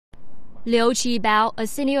Liu Qibao, a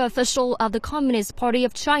senior official of the Communist Party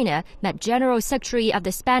of China, met General Secretary of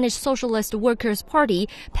the Spanish Socialist Workers' Party,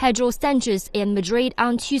 Pedro Sanchez, in Madrid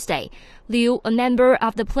on Tuesday. Liu, a member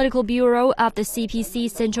of the political bureau of the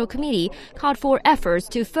CPC Central Committee, called for efforts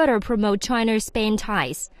to further promote China-Spain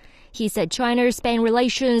ties. He said China-Spain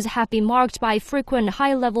relations have been marked by frequent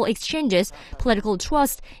high-level exchanges, political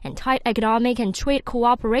trust, and tight economic and trade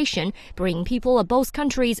cooperation, bringing people of both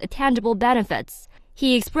countries tangible benefits.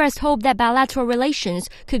 He expressed hope that bilateral relations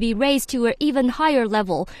could be raised to an even higher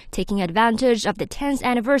level, taking advantage of the 10th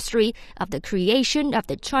anniversary of the creation of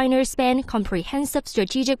the China-Spain Comprehensive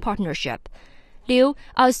Strategic Partnership. Liu,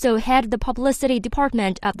 also head the publicity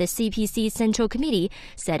department of the CPC Central Committee,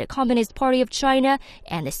 said the Communist Party of China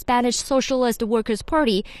and the Spanish Socialist Workers'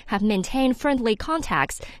 Party have maintained friendly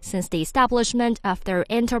contacts since the establishment of their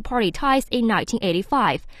inter-party ties in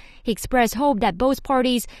 1985. He expressed hope that both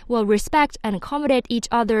parties will respect and accommodate each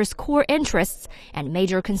other's core interests and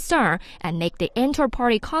major concern and make the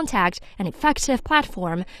inter-party contact an effective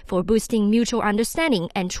platform for boosting mutual understanding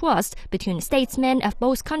and trust between statesmen of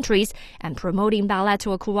both countries and promoting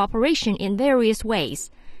bilateral cooperation in various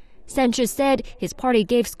ways. Sanchez said his party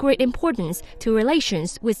gives great importance to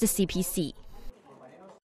relations with the CPC.